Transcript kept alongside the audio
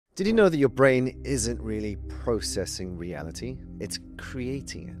Did you know that your brain isn't really processing reality? It's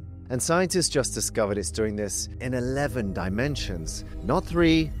creating it. And scientists just discovered it's doing this in 11 dimensions. Not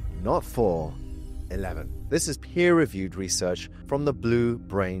 3, not 4, 11. This is peer-reviewed research from the Blue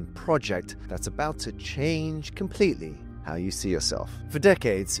Brain Project that's about to change completely how you see yourself. For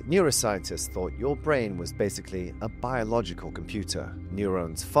decades, neuroscientists thought your brain was basically a biological computer.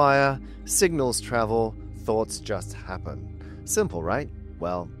 Neurons fire, signals travel, thoughts just happen. Simple, right?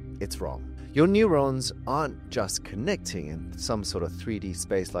 Well, it's wrong. Your neurons aren't just connecting in some sort of 3D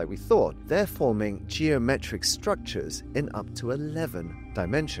space like we thought. They're forming geometric structures in up to 11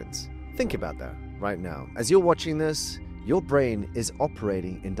 dimensions. Think about that right now. As you're watching this, your brain is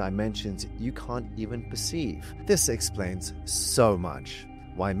operating in dimensions you can't even perceive. This explains so much.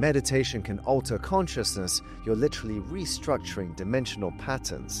 Why meditation can alter consciousness, you're literally restructuring dimensional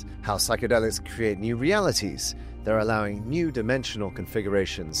patterns. How psychedelics create new realities, they're allowing new dimensional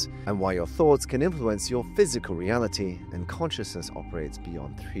configurations. And why your thoughts can influence your physical reality and consciousness operates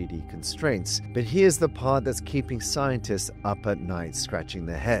beyond 3D constraints. But here's the part that's keeping scientists up at night scratching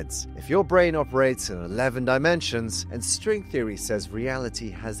their heads. If your brain operates in 11 dimensions and string theory says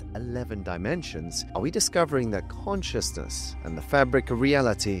reality has 11 dimensions, are we discovering that consciousness and the fabric of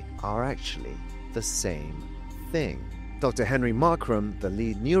reality are actually the same thing? Dr. Henry Markram, the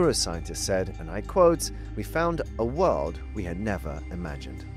lead neuroscientist, said, and I quote, "We found a world we had never imagined."